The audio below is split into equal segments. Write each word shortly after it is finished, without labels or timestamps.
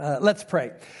Let's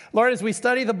pray. Lord, as we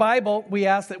study the Bible, we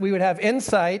ask that we would have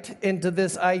insight into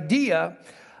this idea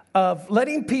of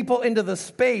letting people into the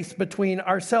space between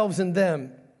ourselves and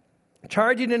them,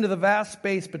 charging into the vast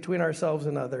space between ourselves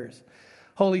and others.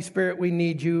 Holy Spirit, we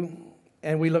need you,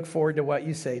 and we look forward to what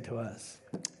you say to us.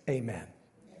 Amen.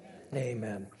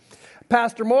 Amen.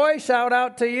 Pastor Moy, shout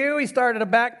out to you. He started a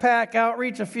backpack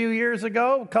outreach a few years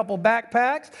ago, a couple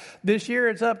backpacks. This year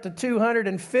it's up to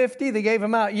 250. They gave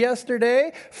them out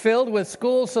yesterday, filled with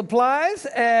school supplies,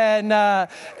 and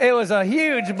it was a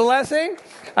huge blessing.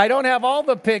 I don't have all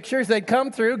the pictures. They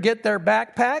come through, get their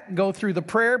backpack, go through the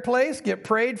prayer place, get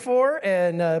prayed for,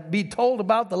 and be told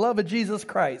about the love of Jesus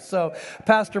Christ. So,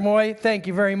 Pastor Moy, thank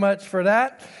you very much for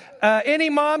that. Any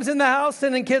moms in the house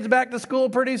sending kids back to school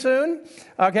pretty soon?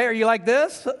 Okay, are you like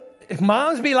this?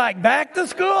 Moms be like, back to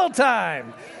school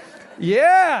time.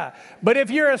 Yeah, but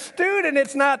if you're a student,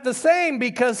 it's not the same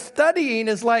because studying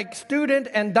is like student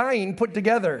and dying put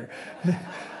together.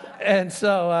 And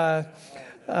so I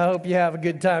hope you have a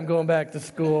good time going back to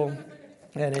school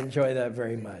and enjoy that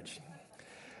very much.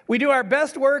 We do our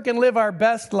best work and live our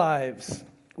best lives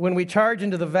when we charge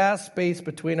into the vast space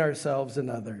between ourselves and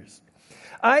others.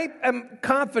 I am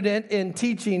confident in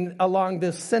teaching along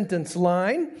this sentence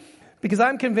line because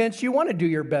I'm convinced you want to do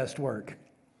your best work.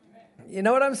 You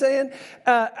know what I'm saying?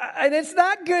 And it's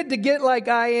not good to get like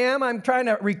I am. I'm trying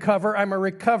to recover. I'm a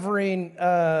recovering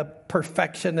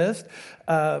perfectionist.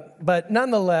 But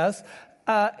nonetheless,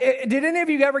 did any of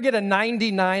you ever get a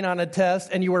 99 on a test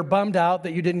and you were bummed out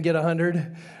that you didn't get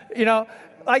 100? You know,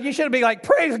 like you should be like,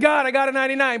 praise God, I got a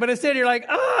 99. But instead you're like,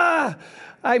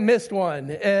 I missed one.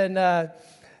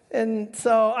 And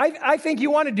so I think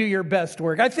you want to do your best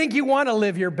work. I think you want to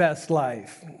live your best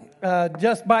life.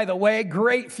 Just by the way,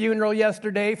 great funeral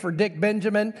yesterday for Dick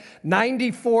Benjamin,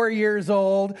 94 years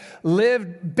old,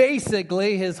 lived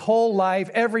basically his whole life,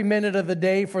 every minute of the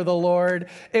day for the Lord.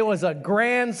 It was a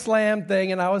grand slam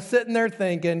thing, and I was sitting there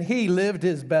thinking, he lived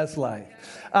his best life.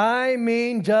 I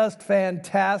mean, just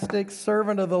fantastic,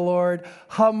 servant of the Lord,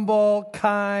 humble,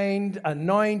 kind,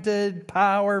 anointed,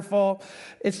 powerful.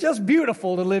 It's just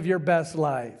beautiful to live your best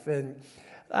life. And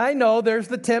I know there's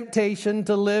the temptation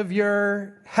to live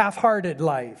your half-hearted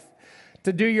life,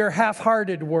 to do your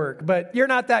half-hearted work, but you're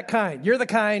not that kind. You're the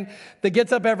kind that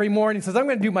gets up every morning and says, I'm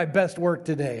going to do my best work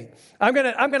today. I'm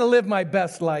going to live my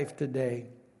best life today.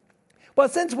 Well,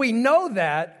 since we know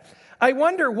that, I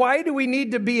wonder, why do we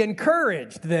need to be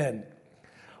encouraged then?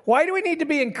 Why do we need to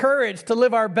be encouraged to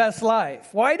live our best life?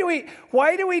 Why do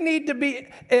we need to be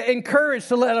encouraged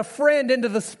to let a friend into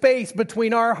the space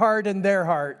between our heart and their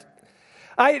heart?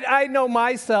 I know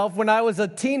myself, when I was a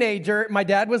teenager, my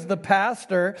dad was the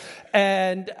pastor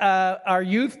and our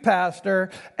youth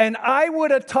pastor, and I would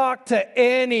have talked to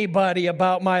anybody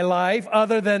about my life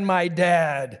other than my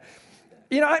dad.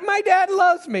 You know, my dad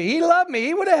loves me. He loved me.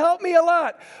 He would have helped me a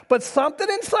lot. But something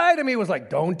inside of me was like,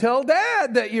 don't tell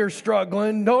Dad that you're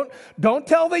struggling. Don't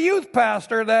tell the youth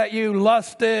pastor that you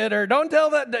lusted, or don't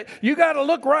tell that you got to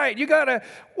look right.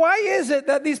 Why is it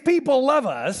that these people love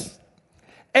us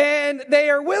and they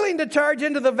are willing to charge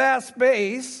into the vast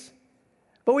space,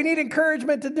 but we need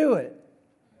encouragement to do it?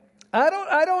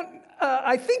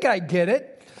 I think I get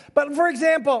it. But for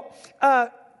example,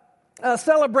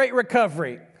 Celebrate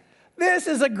Recovery. This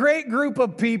is a great group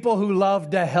of people who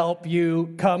love to help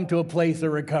you come to a place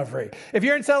of recovery. If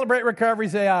you're in Celebrate Recovery,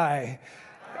 say aye.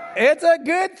 It's a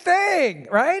good thing,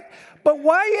 right? But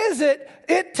why is it?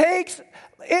 It takes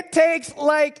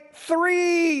like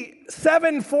 3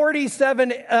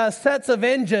 747 sets of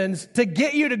engines to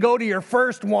get you to go to your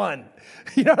first one.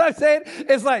 You know what I'm saying?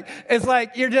 It's like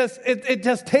it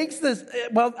just takes this.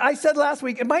 Well, I said last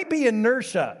week, it might be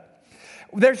inertia.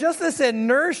 There's just this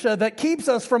inertia that keeps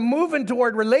us from moving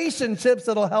toward relationships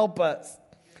that'll help us.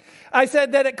 I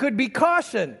said that it could be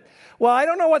caution. Well, I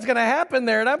don't know what's going to happen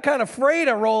there, and I'm kind of afraid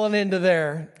of rolling into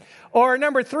there. Or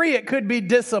number 3, it could be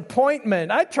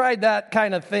disappointment. I tried that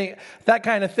kind of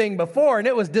thing before, and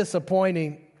it was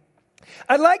disappointing.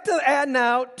 I'd like to add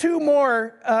now 2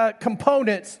 more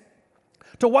components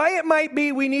to why it might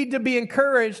be we need to be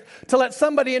encouraged to let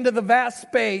somebody into the vast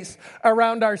space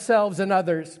around ourselves and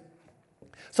others.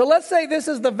 So let's say this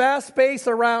is the vast space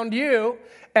around you,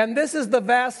 and this is the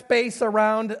vast space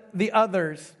around the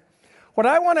others. What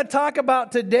I want to talk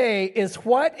about today is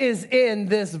what is in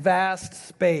this vast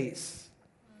space.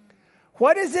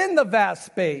 What is in the vast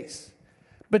space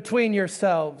between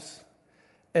yourselves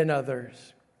and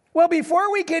others? Well,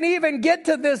 before we can even get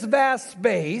to this vast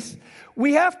space,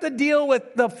 we have to deal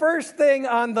with the first thing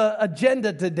on the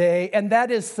agenda today, and that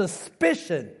is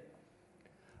suspicion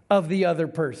of the other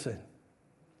person.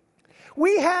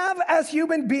 We have, as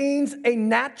human beings, a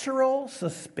natural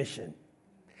suspicion.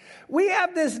 We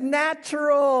have this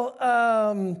natural,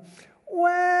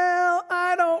 well,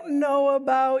 I don't know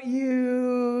about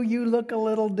you. You look a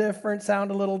little different,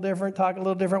 sound a little different, talk a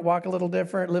little different, walk a little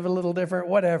different, live a little different,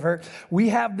 whatever. We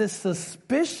have this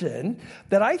suspicion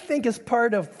that I think is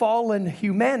part of fallen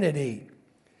humanity.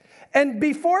 And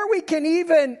before we can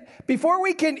even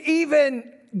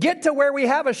get to where we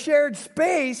have a shared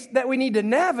space that we need to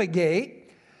navigate,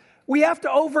 we have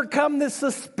to overcome this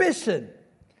suspicion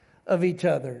of each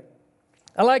other.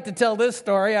 I like to tell this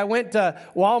story. I went to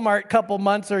Walmart a couple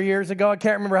months or years ago. I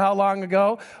can't remember how long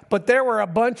ago, but there were a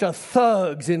bunch of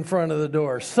thugs in front of the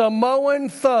door, Samoan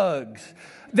thugs.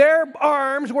 Their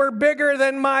arms were bigger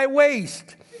than my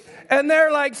waist, and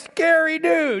they're like scary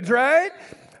dudes, right?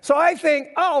 So I think,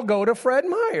 I'll go to Fred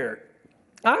Meyer.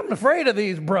 I'm afraid of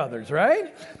these brothers,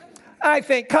 right? I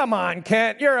think, come on,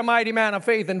 Kent, you're a mighty man of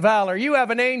faith and valor. You have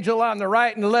an angel on the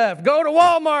right and left. Go to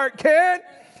Walmart, Kent.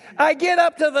 I get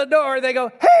up to the door. They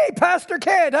go, hey, Pastor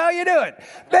Kent, how you doing?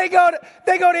 They go to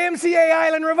MCA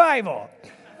Island Revival.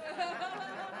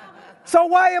 So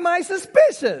why am I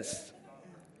suspicious?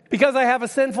 Because I have a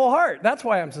sinful heart. That's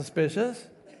why I'm suspicious.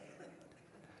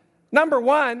 Number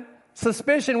one,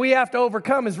 suspicion we have to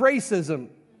overcome is racism.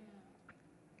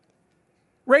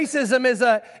 Racism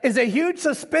is a huge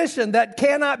suspicion that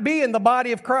cannot be in the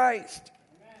body of Christ.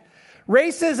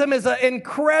 Racism is an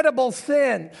incredible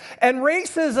sin. And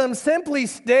racism simply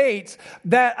states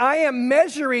that I am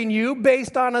measuring you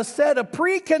based on a set of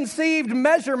preconceived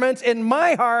measurements in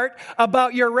my heart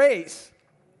about your race.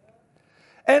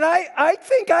 And I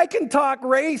think I can talk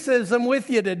racism with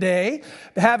you today,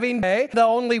 having been the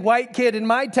only white kid in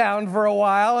my town for a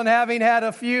while and having had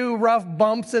a few rough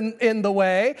bumps in the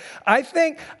way. I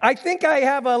think I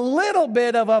have a little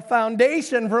bit of a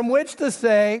foundation from which to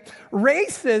say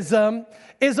racism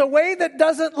is a way that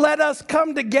doesn't let us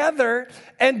come together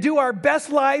and do our best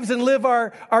lives and live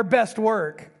our best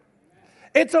work.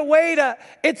 It's a way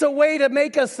to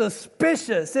make us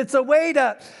suspicious. It's a way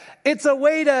to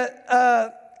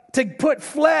put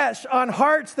flesh on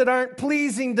hearts that aren't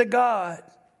pleasing to God.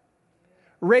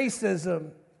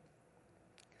 Racism.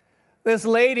 This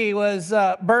lady was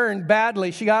burned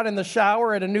badly. She got in the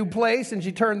shower at a new place and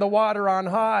she turned the water on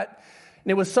hot.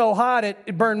 And it was so hot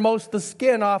it burned most of the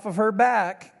skin off of her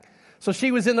back. So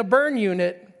she was in the burn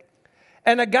unit.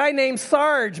 And a guy named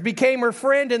Sarge became her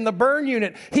friend in the burn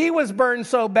unit. He was burned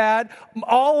so bad,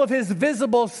 all of his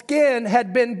visible skin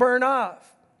had been burned off.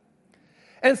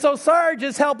 And so Sarge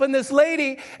is helping this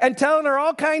lady and telling her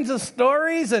all kinds of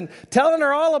stories and telling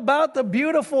her all about the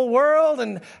beautiful world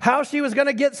and how she was going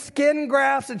to get skin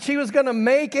grafts and she was going to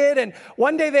make it. And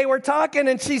one day they were talking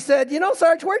and she said, you know,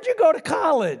 Sarge, where'd you go to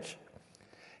college?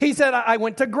 He said, I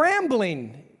went to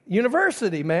Grambling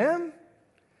University, ma'am.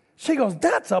 She goes,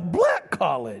 that's a black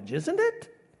college, isn't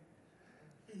it?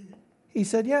 He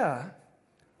said, yeah.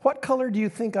 What color do you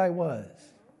think I was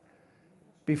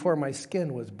before my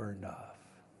skin was burned off?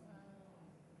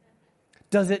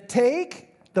 Does it take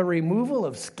the removal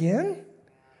of skin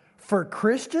for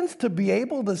Christians to be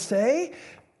able to say,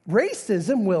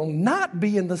 racism will not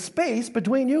be in the space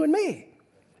between you and me?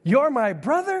 You're my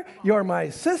brother, you're my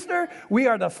sister, we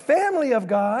are the family of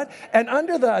God, and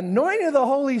under the anointing of the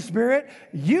Holy Spirit,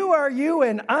 you are you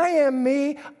and I am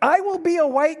me. I will be a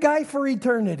white guy for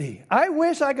eternity. I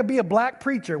wish I could be a black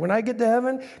preacher when I get to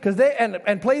heaven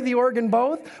and play the organ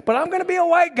both, but I'm going to be a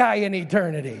white guy in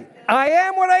eternity. I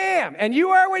am what I am, and you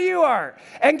are what you are.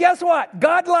 And guess what?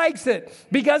 God likes it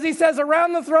because he says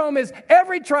around the throne is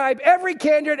every tribe, every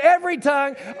kindred, every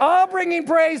tongue, all bringing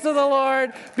praise to the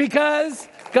Lord because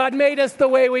God made us the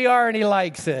way we are and he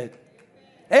likes it.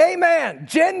 Amen.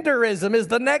 Genderism is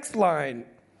the next line.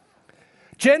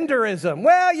 Genderism.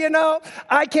 Well, you know,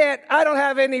 I don't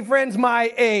have any friends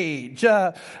my age.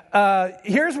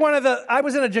 Here's one of I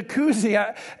was in a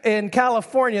jacuzzi in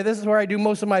California. This is where I do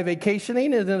most of my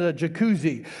vacationing, is in a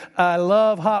jacuzzi. I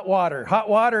love hot water. Hot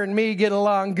water and me get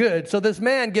along good. So this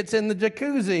man gets in the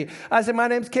jacuzzi. I said, my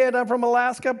name's Kent. I'm from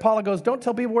Alaska. Paula goes, don't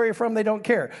tell people where you're from. They don't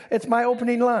care. It's my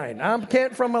opening line. I'm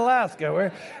Kent from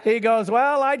Alaska. He goes,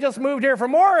 well, I just moved here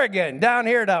from Oregon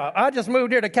I just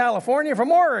moved here to California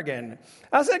from Oregon.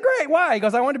 I said, great, why? He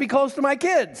goes, I want to be close to my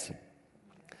kids.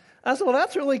 I said, well,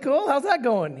 that's really cool. How's that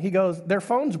going? He goes, their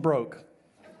phone's broke.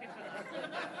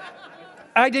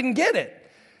 I didn't get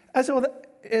it. I said, well,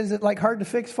 is it like hard to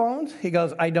fix phones? He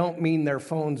goes, I don't mean their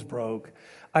phones broke.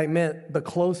 I meant the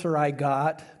closer I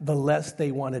got, the less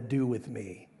they want to do with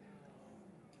me.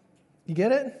 You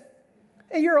get it?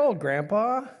 Hey, you're old,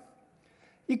 Grandpa.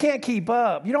 You can't keep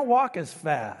up. You don't walk as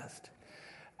fast.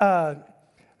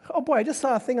 Oh boy, I just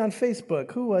saw a thing on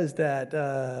Facebook. Who was that?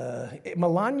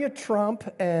 Melania Trump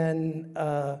and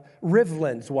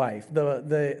Rivlin's wife,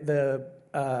 the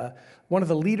one of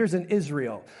the leaders in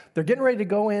Israel. They're getting ready to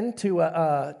go into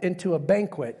a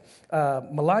banquet.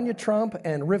 Melania Trump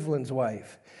and Rivlin's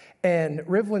wife. And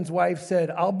Rivlin's wife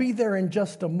said, "I'll be there in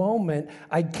just a moment.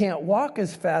 I can't walk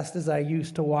as fast as I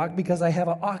used to walk because I have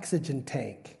an oxygen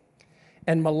tank."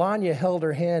 And Melania held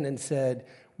her hand and said,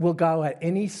 "We'll go at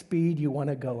any speed you want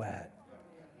to go at."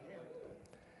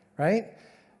 Right?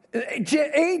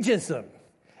 Ageism.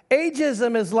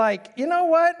 Ageism is like, you know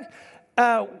what?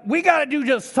 We got to do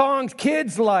just songs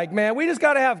kids like, man. We just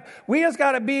got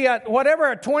to be at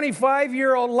whatever a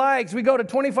 25-year-old likes. We go to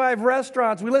 25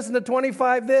 restaurants. We listen to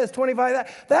 25 this, 25 that.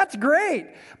 That's great.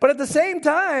 But at the same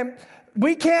time,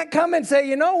 we can't come and say,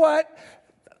 you know what?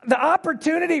 The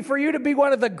opportunity for you to be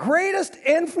one of the greatest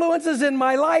influences in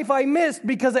my life I missed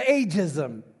because of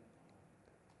ageism.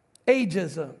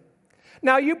 Ageism.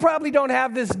 Now, you probably don't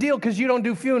have this deal because you don't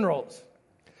do funerals.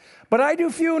 But I do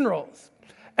funerals.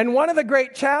 And one of the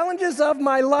great challenges of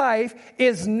my life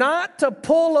is not to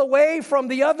pull away from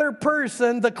the other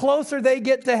person the closer they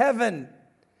get to heaven.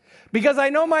 Because I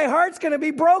know my heart's going to be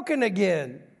broken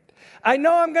again. I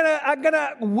know I'm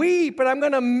gonna weep and I'm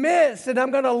gonna miss and I'm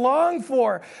gonna long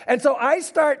for. And so I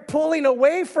start pulling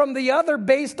away from the other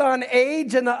based on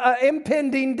age and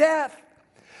impending death.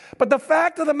 But the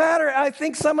fact of the matter, I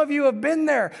think some of you have been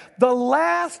there. The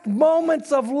last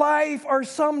moments of life are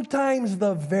sometimes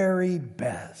the very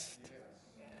best.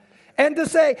 And to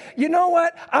say, you know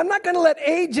what? I'm not going to let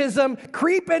ageism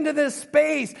creep into this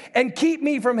space and keep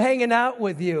me from hanging out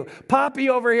with you. Poppy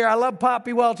over here, I love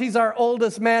Poppy Welch. He's our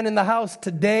oldest man in the house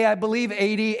today, I believe,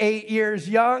 88 years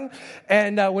young.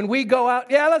 And when we go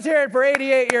out, yeah, let's hear it for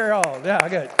 88-year-old. Yeah,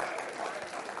 good.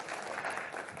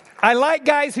 I like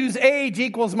guys whose age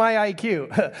equals my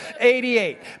IQ,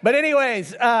 88. But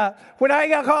anyways, when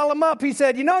I call him up, he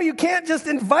said, you know, you can't just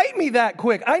invite me that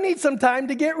quick. I need some time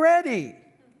to get ready.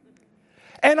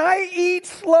 And I eat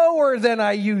slower than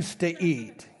I used to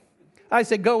eat. I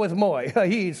said, go with Moy.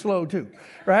 He eats slow too,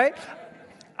 right?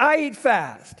 I eat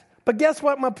fast. But guess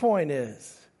what my point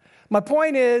is? My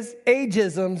point is,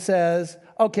 ageism says,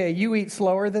 okay, you eat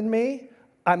slower than me,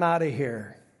 I'm out of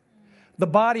here. The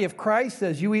body of Christ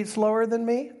says, you eat slower than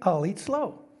me, I'll eat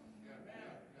slow.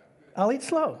 I'll eat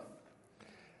slow.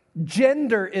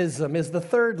 Genderism is the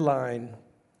third line.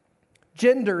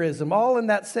 Genderism, all in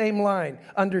that same line,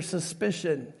 under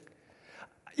suspicion.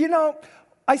 You know,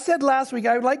 I said last week,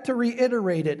 I would like to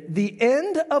reiterate it. The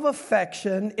end of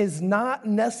affection is not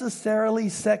necessarily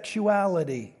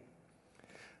sexuality.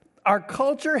 Our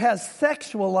culture has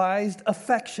sexualized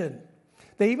affection.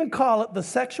 They even call it the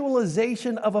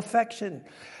sexualization of affection.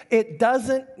 It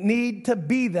doesn't need to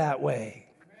be that way.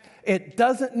 It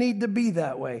doesn't need to be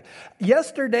that way.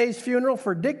 Yesterday's funeral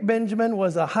for Dick Benjamin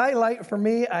was a highlight for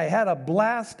me. I had a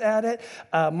blast at it.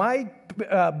 My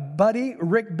buddy,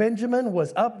 Rick Benjamin,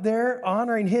 was up there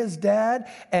honoring his dad,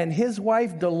 and his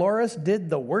wife, Dolores, did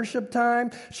the worship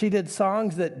time. She did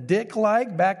songs that Dick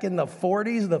liked back in the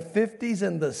 40s, the 50s,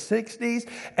 and the 60s.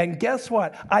 And guess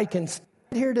what? I can stand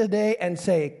here today and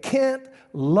say, Kent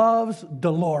loves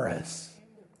Dolores.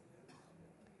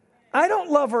 I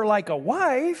don't love her like a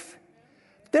wife.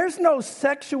 There's no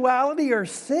sexuality or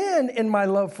sin in my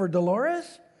love for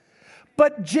Dolores.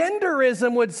 But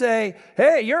genderism would say,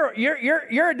 hey,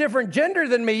 you're a different gender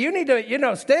than me. You need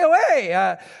to, stay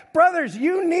away. Brothers,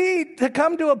 you need to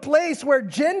come to a place where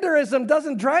genderism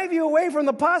doesn't drive you away from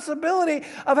the possibility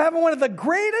of having one of the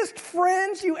greatest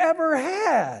friends you ever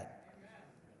had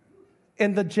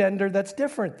in the gender that's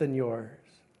different than yours.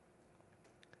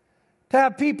 To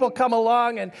have people come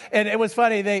along, and it was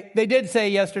funny, they did say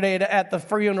yesterday at the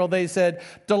funeral, they said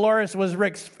Dolores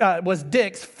was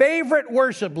Dick's favorite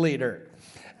worship leader.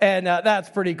 And that's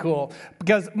pretty cool.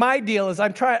 Because my deal is,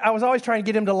 I was always trying to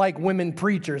get him to like women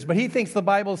preachers, but he thinks the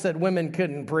Bible said women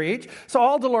couldn't preach. So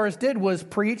all Dolores did was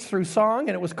preach through song,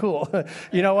 and it was cool.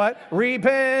 You know what?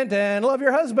 Repent and love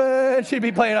your husband. She'd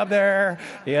be playing up there.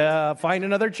 Yeah, find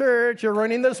another church. You're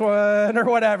ruining this one, or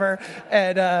whatever.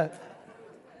 And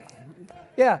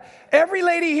yeah, every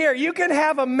lady here, you can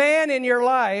have a man in your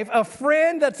life, a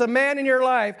friend that's a man in your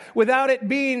life, without it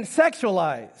being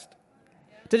sexualized.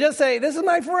 To just say, this is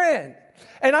my friend.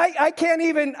 And I can't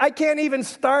even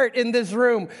start in this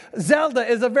room. Zelda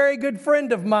is a very good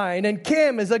friend of mine, and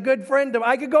Kim is a good friend of mine.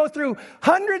 I could go through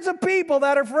hundreds of people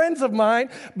that are friends of mine,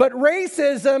 but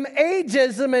racism,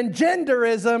 ageism, and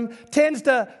genderism tends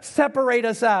to separate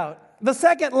us out. The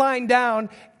second line down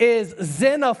is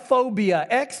xenophobia,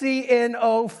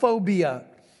 Xenophobia.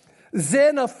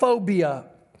 Xenophobia.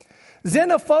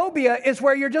 Xenophobia is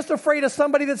where you're just afraid of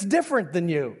somebody that's different than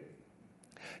you.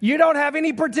 You don't have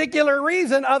any particular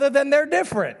reason other than they're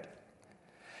different.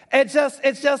 It's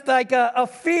just like a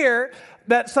fear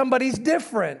that somebody's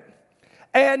different.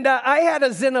 And I had a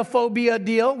xenophobia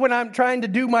deal when I'm trying to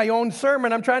do my own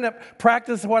sermon. I'm trying to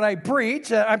practice what I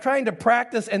preach. I'm trying to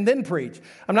practice and then preach.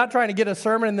 I'm not trying to get a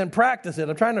sermon and then practice it.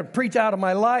 I'm trying to preach out of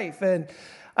my life. And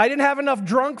I didn't have enough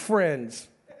drunk friends.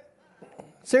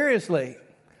 Seriously.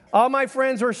 All my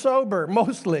friends were sober,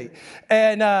 mostly.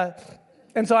 And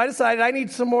so I decided I need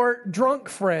some more drunk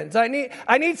friends. I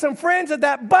need some friends at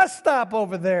that bus stop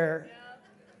over there.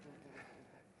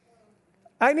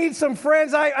 I need some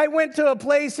friends. I went to a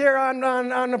place here on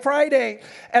a Friday,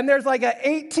 and there's like an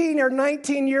 18 or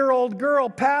 19-year-old girl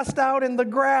passed out in the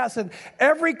grass, and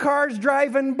every car's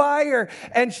driving by her,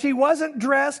 and she wasn't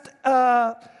dressed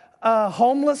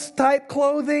homeless type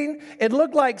clothing. It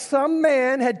looked like some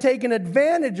man had taken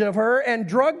advantage of her and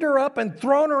drugged her up and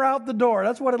thrown her out the door.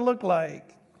 That's what it looked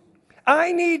like.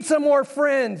 I need some more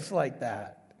friends like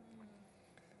that.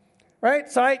 Right?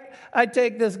 So I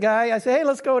take this guy, I say, hey,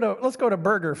 let's go to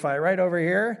Burger Fi right over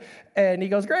here. And he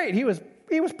goes, great. He was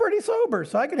pretty sober,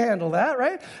 so I could handle that,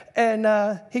 right?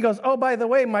 And he goes, oh, by the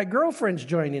way, my girlfriend's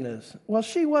joining us. Well,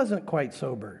 she wasn't quite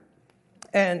sober.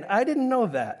 And I didn't know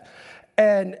that.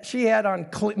 And she had on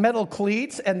metal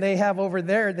cleats, and they have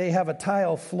a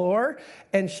tile floor.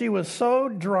 And she was so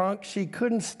drunk, she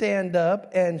couldn't stand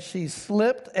up, and she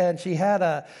slipped, and she had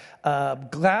a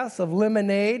glass of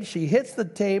lemonade. She hits the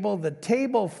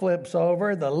table flips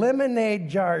over, the lemonade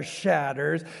jar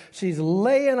shatters. She's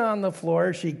laying on the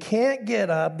floor. She can't get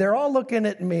up. They're all looking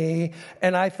at me,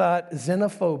 and I thought,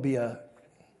 xenophobia.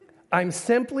 I'm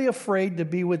simply afraid to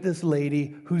be with this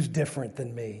lady who's different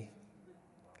than me.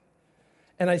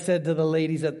 And I said to the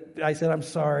ladies, I'm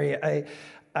sorry,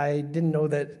 I didn't know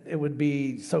that it would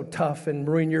be so tough and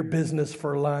ruin your business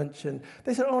for lunch. And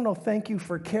they said, oh, no, thank you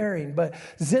for caring. But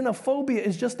xenophobia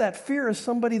is just that fear of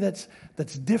somebody that's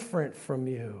different from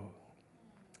you.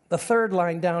 The third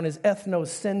line down is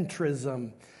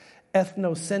ethnocentrism.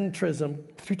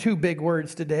 Ethnocentrism, two big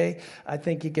words today. I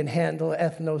think you can handle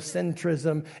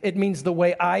ethnocentrism. It means the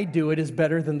way I do it is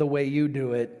better than the way you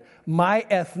do it. My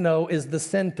ethno is the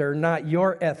center, not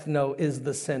your ethno is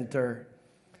the center.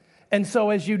 And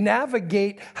so as you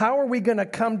navigate, how are we going to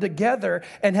come together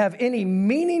and have any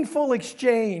meaningful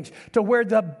exchange to where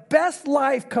the best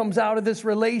life comes out of this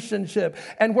relationship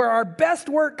and where our best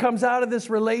work comes out of this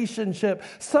relationship?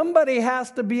 Somebody has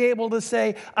to be able to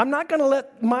say, I'm not going to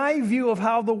let my view of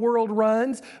how the world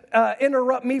runs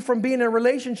interrupt me from being in a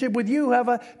relationship with you who have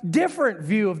a different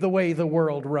view of the way the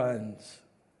world runs.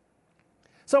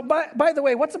 So, by the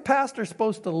way, what's a pastor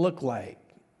supposed to look like?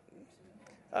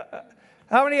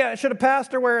 How many, should a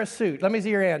pastor wear a suit? Let me see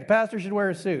your hand. Pastor should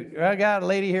wear a suit. I got a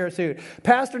lady here, a suit.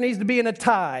 Pastor needs to be in a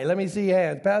tie. Let me see your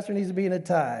hands. Pastor needs to be in a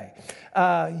tie.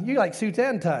 You like suits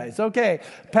and ties. Okay.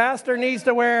 Pastor needs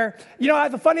to wear,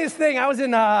 the funniest thing, I was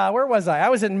in, where was I? I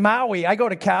was in Maui. I go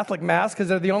to Catholic Mass because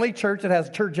they're the only church that has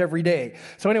church every day.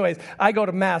 So anyways, I go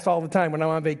to Mass all the time when I'm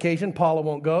on vacation. Paula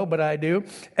won't go, but I do.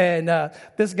 And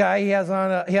this guy, he has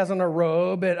on a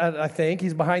robe, and I think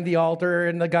he's behind the altar,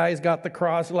 and the guy's got the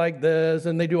cross like this,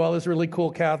 and they do all this really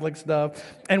cool Catholic stuff.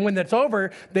 And when that's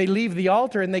over, they leave the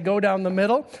altar and they go down the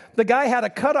middle. The guy had a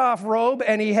cutoff robe,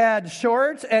 and he had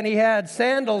shorts, and he had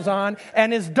sandals on,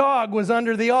 and his dog was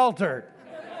under the altar.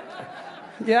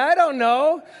 Yeah, I don't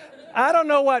know. I don't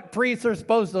know what priests are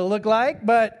supposed to look like,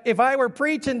 but if I were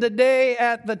preaching today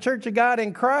at the Church of God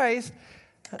in Christ,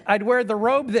 I'd wear the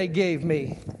robe they gave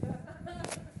me.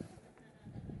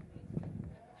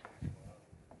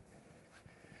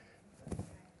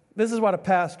 This is what a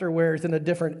pastor wears in a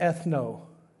different ethno.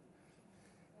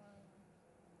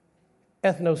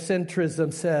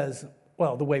 Ethnocentrism says,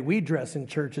 well, the way we dress in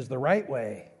church is the right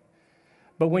way.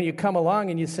 But when you come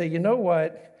along and you say, you know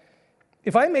what?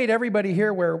 If I made everybody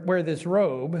here wear this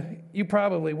robe, you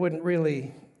probably wouldn't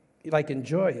really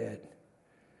enjoy it.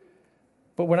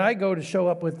 But when I go to show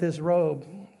up with this robe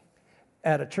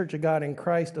at a Church of God in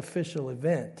Christ official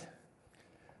event,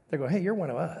 they go, hey, you're one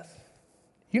of us.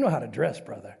 You know how to dress,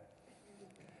 brother.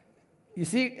 You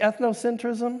see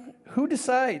ethnocentrism? Who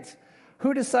decides?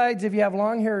 Who decides if you have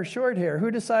long hair or short hair?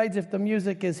 Who decides if the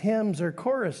music is hymns or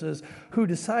choruses? Who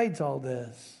decides all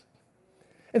this?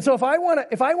 And so if I want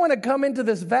to come into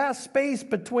this vast space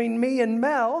between me and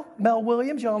Mel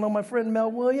Williams, y'all know my friend Mel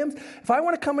Williams. If I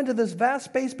want to come into this vast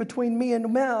space between me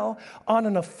and Mel on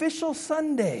an official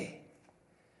Sunday,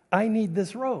 I need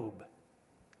this robe,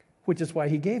 which is why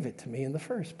he gave it to me in the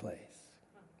first place.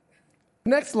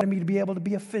 Next, let me to be able to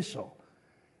be official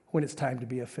when it's time to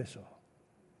be official.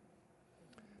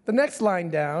 The next line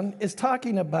down is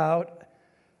talking about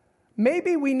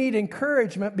maybe we need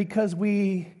encouragement because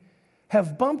we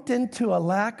have bumped into a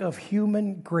lack of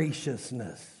human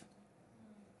graciousness.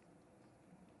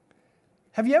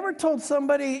 Have you ever told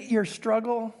somebody your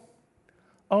struggle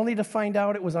only to find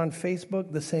out it was on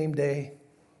Facebook the same day?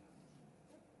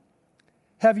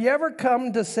 Have you ever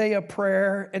come to say a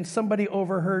prayer and somebody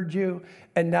overheard you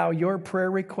and now your prayer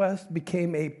request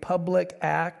became a public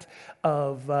act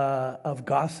of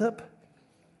gossip?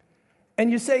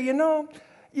 And you say, you know,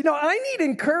 I need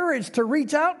encouraged to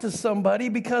reach out to somebody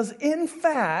because in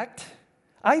fact,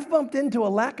 I've bumped into a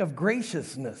lack of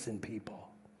graciousness in people.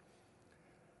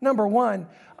 Number one,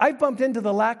 I've bumped into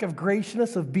the lack of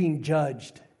graciousness of being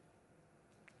judged.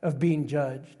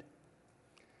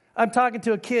 I'm talking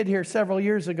to a kid here several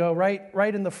years ago,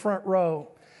 right in the front row,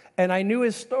 and I knew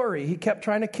his story. He kept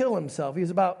trying to kill himself. He was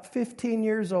about 15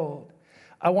 years old.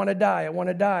 I want to die, I want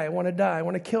to die, I want to die, I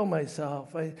want to kill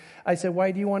myself. I said,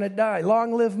 why do you want to die?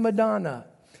 Long live Madonna.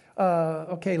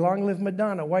 Okay, long live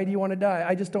Madonna. Why do you want to die?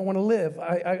 I just don't want to live.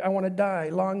 I want to die.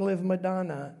 Long live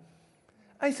Madonna.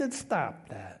 I said, stop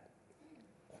that.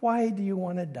 Why do you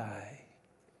want to die?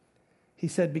 He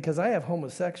said, because I have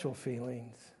homosexual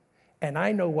feelings, and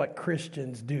I know what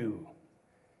Christians do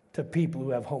to people who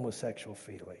have homosexual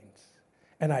feelings.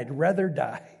 And I'd rather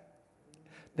die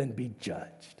than be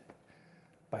judged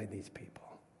by these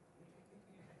people.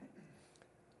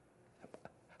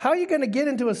 How are you going to get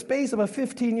into a space of a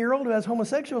 15-year-old who has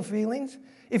homosexual feelings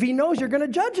if he knows you're going to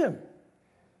judge him?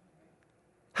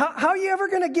 How are you ever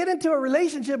going to get into a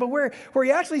relationship where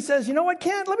he actually says, you know what,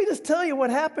 Kent, let me just tell you what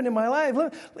happened in my life.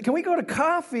 Can we go to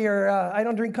coffee or I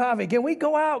don't drink coffee. Can we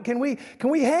go out? Can we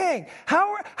hang?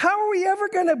 How are we ever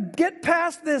going to get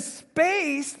past this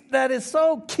space that is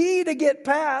so key to get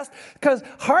past? Because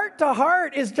heart to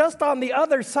heart is just on the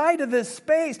other side of this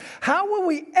space. How will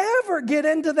we ever get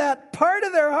into that part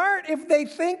of their heart if they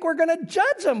think we're going to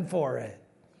judge them for it?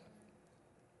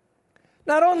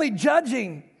 Not only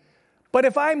judging, but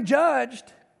if I'm judged,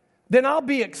 then I'll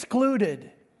be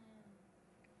excluded.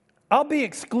 I'll be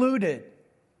excluded.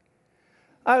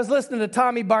 I was listening to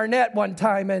Tommy Barnett one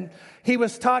time, and he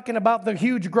was talking about the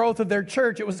huge growth of their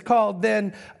church. It was called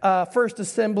then First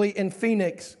Assembly in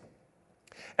Phoenix.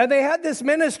 And they had this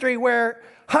ministry where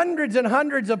hundreds and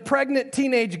hundreds of pregnant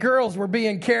teenage girls were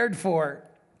being cared for.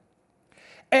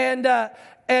 And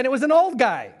it was an old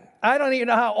guy. I don't even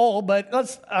know how old, but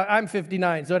I'm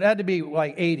 59, so it had to be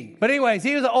like 80. But anyways,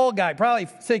 he was an old guy, probably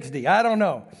 60. I don't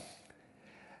know.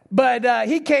 But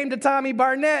he came to Tommy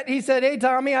Barnett. He said, hey,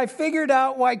 Tommy, I figured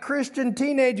out why Christian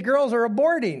teenage girls are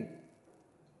aborting.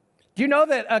 Do you know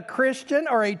that a Christian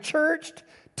or a churched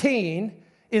teen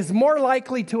is more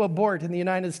likely to abort in the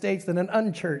United States than an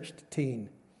unchurched teen?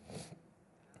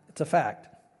 It's a fact.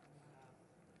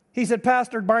 He said,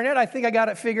 Pastor Barnett, I think I got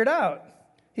it figured out.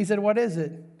 He said, what is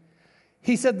it?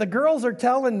 He said, the girls are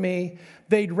telling me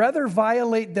they'd rather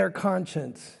violate their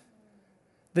conscience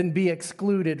than be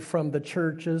excluded from the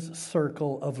church's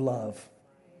circle of love.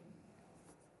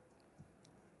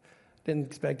 Didn't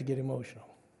expect to get emotional.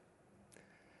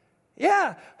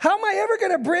 Yeah, how am I ever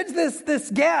going to bridge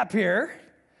this gap here?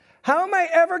 How am I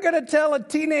ever going to tell a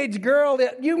teenage girl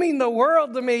that you mean the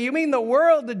world to me? You mean the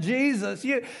world to Jesus.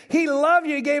 He loved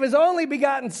you. He gave his only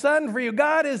begotten son for you.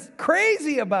 God is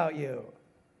crazy about you.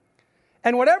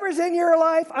 And whatever's in your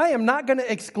life, I am not going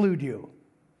to exclude you.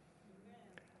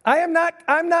 I'm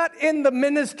not in the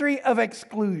ministry of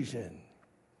exclusion.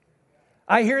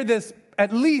 I hear this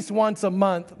at least once a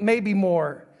month, maybe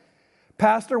more.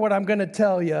 Pastor, what I'm going to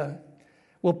tell you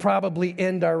will probably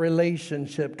end our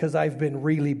relationship because I've been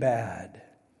really bad.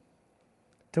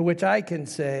 To which I can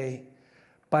say,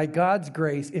 by God's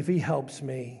grace, if he helps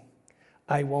me,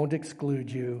 I won't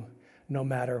exclude you no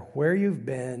matter where you've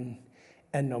been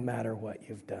and no matter what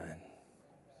you've done.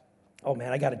 Oh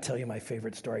man, I got to tell you my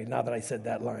favorite story now that I said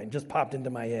that line. Just popped into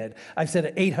my head. I've said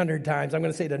it 800 times. I'm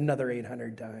going to say it another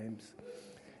 800 times.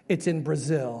 It's in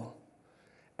Brazil.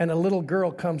 And a little girl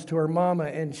comes to her mama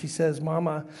and she says,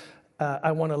 Mama,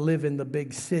 I want to live in the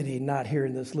big city, not here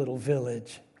in this little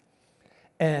village.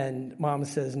 And mom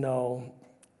says, no,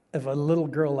 if a little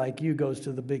girl like you goes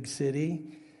to the big city,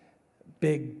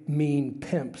 big mean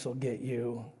pimps will get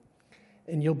you.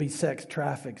 And you'll be sex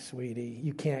trafficked, sweetie.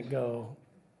 You can't go.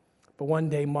 But one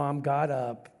day, mom got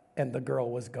up, and the girl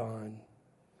was gone.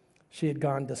 She had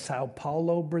gone to Sao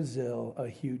Paulo, Brazil, a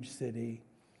huge city.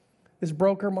 This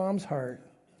broke her mom's heart.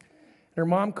 Her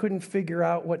mom couldn't figure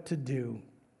out what to do.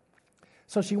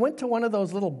 So she went to one of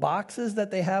those little boxes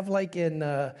that they have like in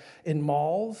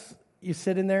malls. You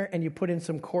sit in there, and you put in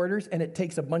some quarters, and it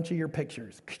takes a bunch of your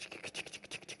pictures.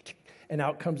 and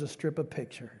out comes a strip of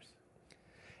pictures.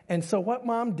 And so what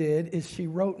Mom did is she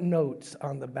wrote notes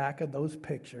on the back of those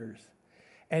pictures,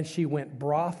 and she went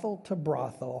brothel to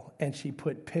brothel, and she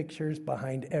put pictures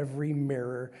behind every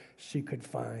mirror she could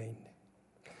find.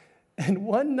 And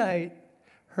one night,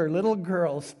 her little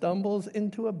girl stumbles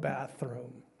into a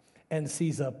bathroom and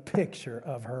sees a picture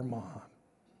of her mom.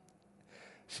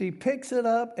 She picks it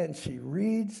up and she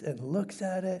reads and looks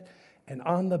at it, and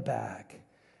on the back,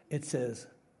 it says,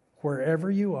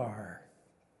 "Wherever you are,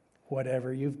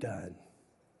 whatever you've done,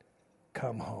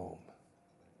 come home."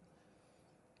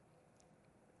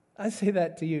 I say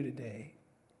that to you today.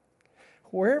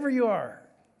 Wherever you are,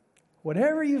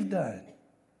 whatever you've done,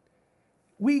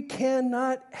 we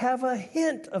cannot have a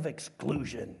hint of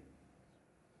exclusion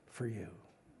for you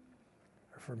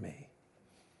or for me.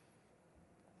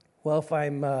 Well, if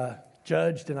I'm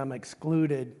judged and I'm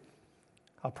excluded,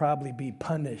 I'll probably be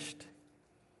punished.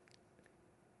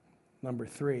 Number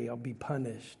 3, I'll be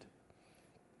punished.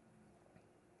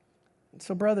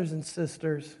 So, brothers and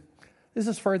sisters, this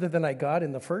is further than I got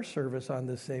in the first service on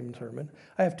this same sermon.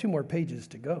 I have 2 more pages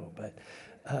to go, but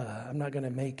I'm not going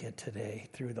to make it today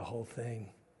through the whole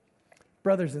thing.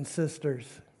 Brothers and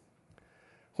sisters,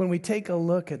 when we take a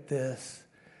look at this,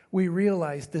 we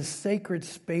realize this sacred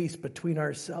space between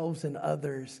ourselves and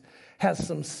others has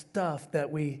some stuff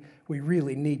that we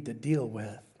really need to deal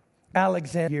with.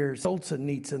 Alexander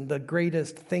Solzhenitsyn, the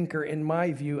greatest thinker, in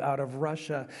my view, out of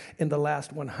Russia in the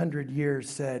last 100 years,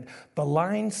 said, "The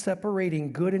line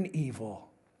separating good and evil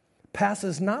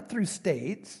passes not through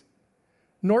states,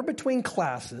 nor between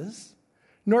classes,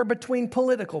 nor between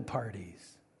political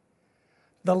parties.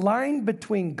 The line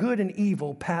between good and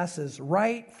evil passes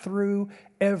right through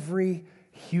every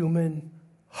human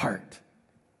heart."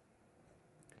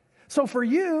 So for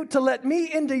you to let me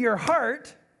into your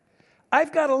heart,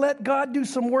 I've got to let God do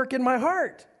some work in my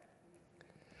heart.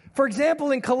 For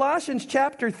example, in Colossians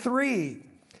chapter 3,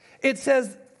 it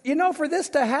says, for this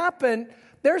to happen,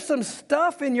 there's some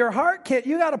stuff in your heart, Kit,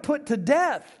 you got to put to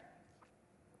death.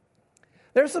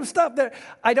 There's some stuff that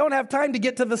I don't have time to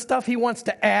get to the stuff he wants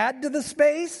to add to the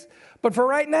space. But for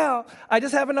right now, I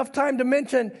just have enough time to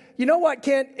mention, you know what,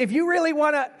 Kent? If you really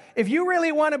want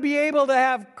to be able to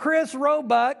have Chris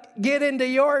Roebuck get into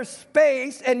your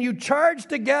space and you charge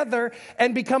together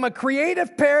and become a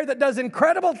creative pair that does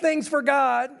incredible things for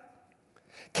God,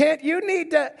 Kent, you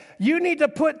need to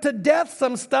put to death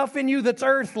some stuff in you that's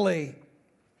earthly.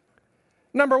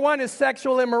 Number 1 is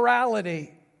sexual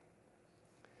immorality.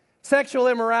 Sexual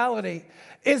immorality.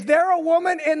 Is there a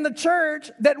woman in the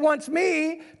church that wants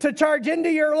me to charge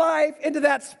into your life, into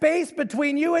that space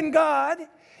between you and God,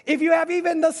 if you have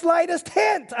even the slightest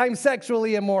hint I'm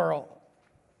sexually immoral?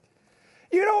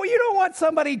 You don't want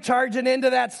somebody charging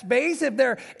into that space if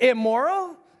they're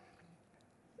immoral.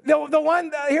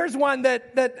 Here's one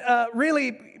that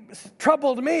really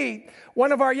troubled me.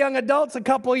 One of our young adults a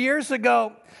couple years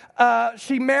ago,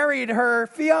 she married her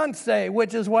fiance,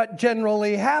 which is what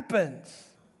generally happens.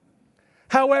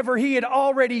 However, he had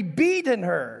already beaten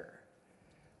her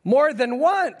more than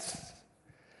once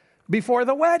before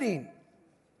the wedding.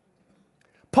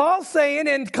 Paul's saying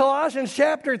in Colossians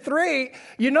chapter 3,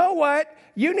 you know what?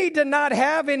 You need to not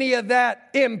have any of that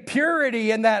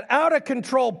impurity and that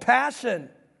out-of-control passion.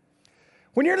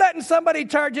 When you're letting somebody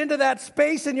charge into that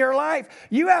space in your life,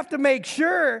 you have to make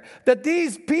sure that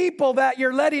these people that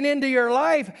you're letting into your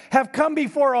life have come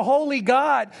before a holy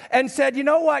God and said, you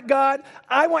know what, God?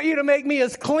 I want you to make me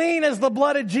as clean as the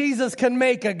blood of Jesus can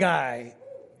make a guy.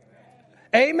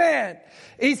 Amen.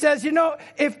 He says,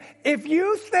 if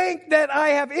you think that I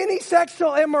have any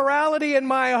sexual immorality in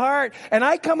my heart, and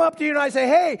I come up to you and I say,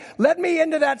 hey, let me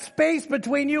into that space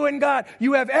between you and God,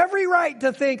 you have every right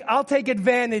to think I'll take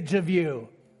advantage of you.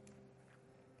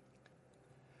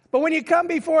 But when you come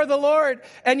before the Lord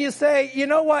and you say, you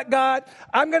know what, God,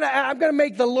 I'm gonna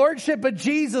make the lordship of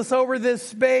Jesus over this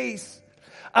space.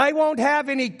 I won't have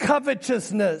any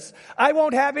covetousness. I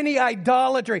won't have any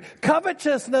idolatry.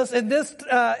 Covetousness in this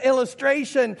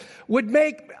illustration would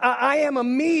make I am a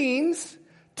means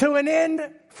to an end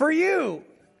for you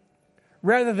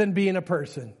rather than being a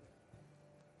person.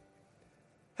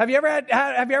 Have you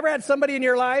ever had somebody in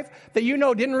your life that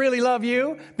didn't really love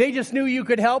you? They just knew you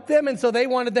could help them, and so they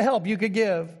wanted the help you could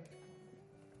give.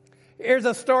 Here's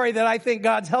a story that I think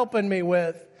God's helping me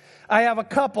with. I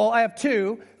have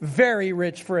 2 very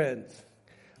rich friends.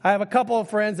 I have a couple of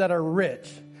friends that are rich.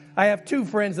 I have 2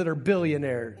 friends that are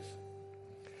billionaires.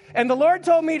 And the Lord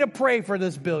told me to pray for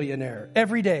this billionaire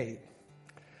every day.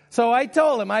 So I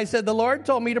told him, I said, the Lord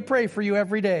told me to pray for you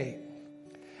every day.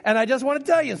 And I just want to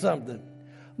tell you something.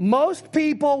 Most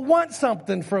people want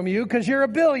something from you because you're a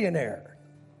billionaire.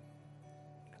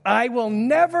 I will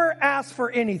never ask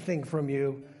for anything from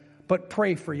you, but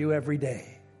pray for you every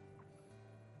day.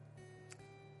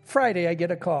 Friday, I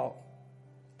get a call.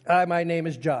 Hi, my name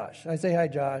is Josh. I say, hi,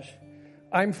 Josh.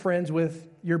 I'm friends with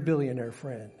your billionaire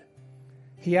friend.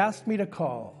 He asked me to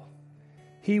call.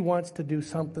 He wants to do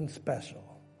something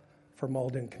special for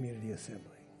Malden Community Assembly.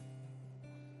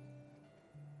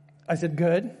 I said,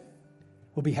 good.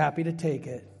 We'll be happy to take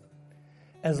it,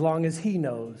 as long as he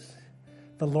knows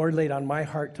the Lord laid on my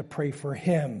heart to pray for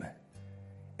him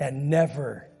and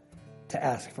never to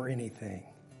ask for anything.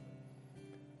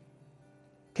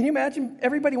 Can you imagine?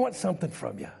 Everybody wants something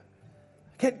from you.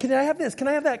 Can I have this? Can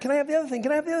I have that? Can I have the other thing?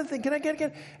 Can I have the other thing? Can I get?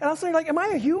 And I'll say, like, am I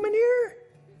a human here?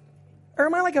 Or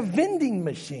am I like a vending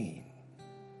machine?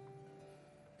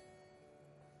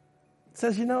 It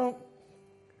says,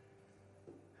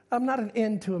 I'm not an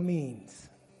end to a means.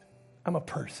 I'm a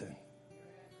person.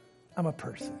 I'm a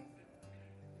person.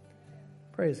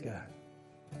 Praise God.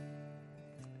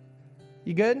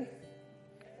 You good?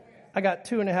 I got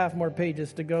 2.5 more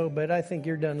pages to go, but I think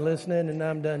you're done listening and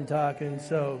I'm done talking.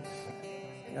 So,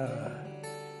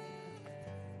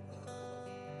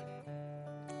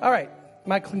 all right,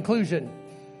 my conclusion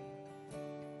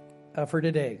for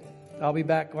today. I'll be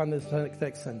back on this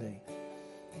next Sunday.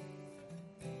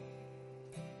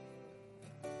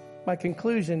 My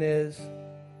conclusion is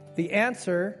the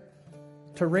answer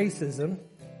to racism,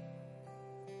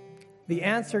 the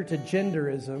answer to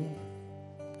genderism,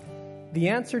 the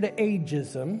answer to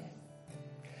ageism,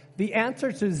 the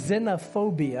answer to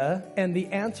xenophobia, and the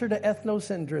answer to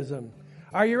ethnocentrism.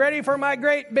 Are you ready for my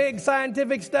great big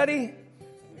scientific study?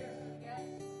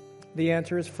 The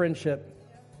answer is friendship.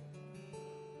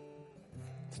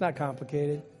 It's not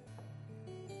complicated.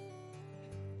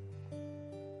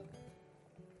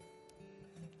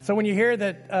 So when you hear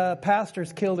that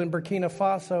pastors killed in Burkina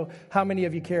Faso, how many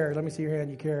of you care? Let me see your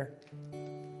hand. You care?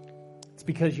 It's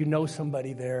because you know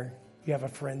somebody there. You have a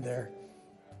friend there.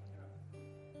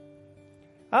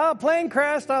 Oh, plane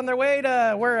crashed on their way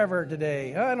to wherever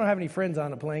today. Oh, I don't have any friends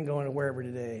on a plane going to wherever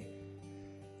today.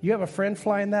 You have a friend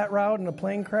flying that route and a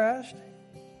plane crashed?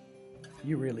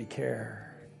 You really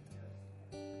care.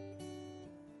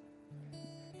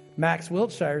 Max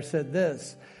Wiltshire said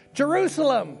this: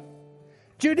 Jerusalem,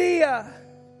 Judea,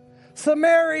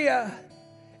 Samaria,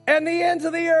 and the ends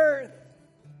of the earth.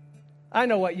 I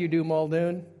know what you do,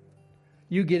 Muldoon.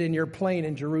 You get in your plane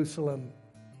in Jerusalem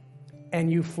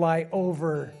and you fly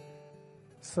over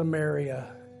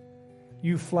Samaria.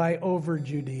 You fly over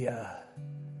Judea.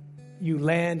 You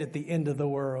land at the end of the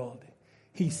world.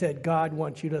 He said, God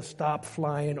wants you to stop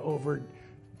flying over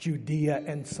Judea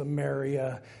and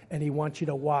Samaria, and he wants you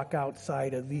to walk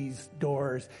outside of these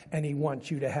doors, and he wants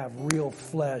you to have real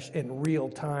flesh in real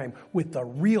time with the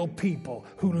real people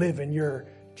who live in your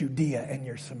Judea and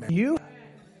your Samaria.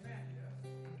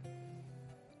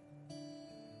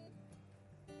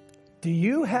 Do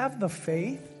you have the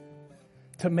faith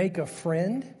to make a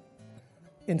friend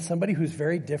in somebody who's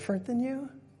very different than you?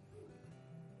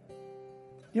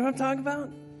 You know what I'm talking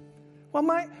about?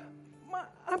 Well,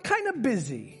 I'm kind of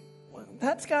busy. Well,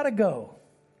 that's got to go.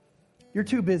 You're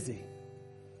too busy.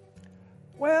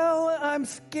 Well, I'm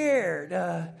scared.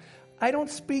 I don't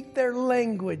speak their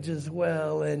language as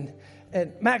well. And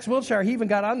Max Wiltshire, he even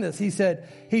got on this. He said,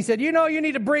 you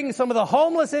need to bring some of the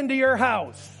homeless into your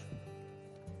house.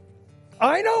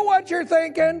 I know what you're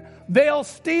thinking. They'll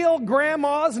steal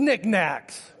grandma's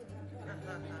knickknacks.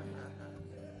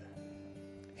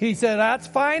 He said, that's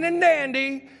fine and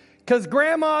dandy, because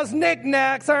grandma's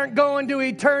knickknacks aren't going to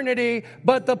eternity,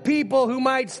 but the people who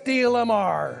might steal them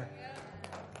are.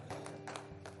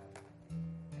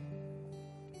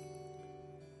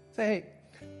 Say, hey,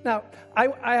 now,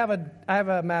 I have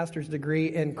a master's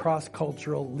degree in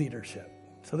cross-cultural leadership.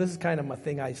 So this is kind of my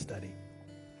thing I study.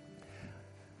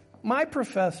 My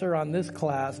professor on this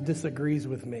class disagrees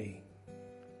with me.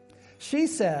 She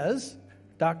says,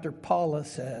 Dr. Paula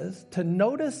says, to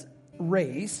notice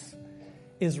race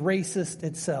is racist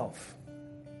itself.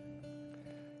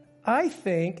 I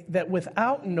think that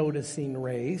without noticing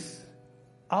race,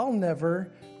 I'll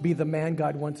never be the man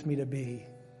God wants me to be.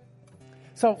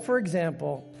 So, for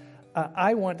example,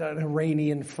 I want an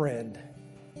Iranian friend.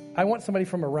 I want somebody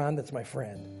from Iran that's my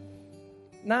friend.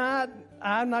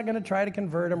 I'm not going to try to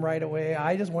convert him right away.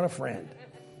 I just want a friend.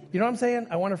 You know what I'm saying?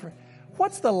 I want a friend.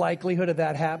 What's the likelihood of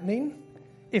that happening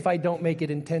if I don't make it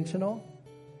intentional?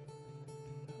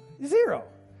 0.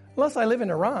 Unless I live in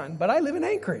Iran, but I live in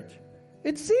Anchorage.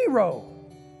 It's 0.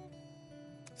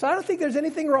 So I don't think there's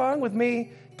anything wrong with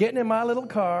me getting in my little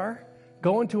car,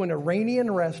 going to an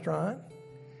Iranian restaurant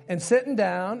and sitting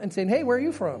down and saying, hey, where are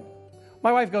you from?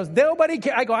 My wife goes, nobody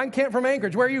cares. I go, I'm from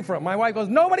Anchorage. Where are you from? My wife goes,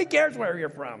 nobody cares where you're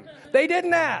from. They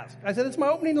didn't ask. I said, it's my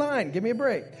opening line. Give me a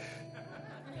break.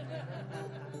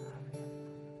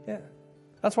 Yeah.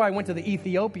 That's why I went to the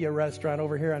Ethiopia restaurant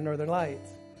over here on Northern Lights.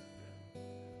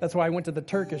 That's why I went to the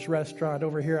Turkish restaurant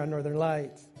over here on Northern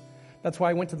Lights. That's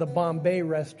why I went to the Bombay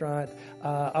restaurant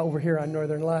over here on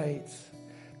Northern Lights.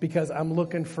 Because I'm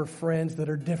looking for friends that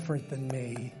are different than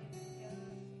me.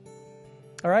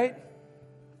 All right?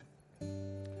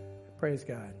 Praise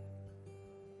God.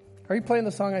 Are you playing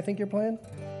the song I think you're playing?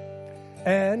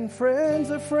 And friends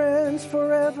are friends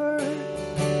forever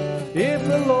if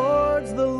the Lord's the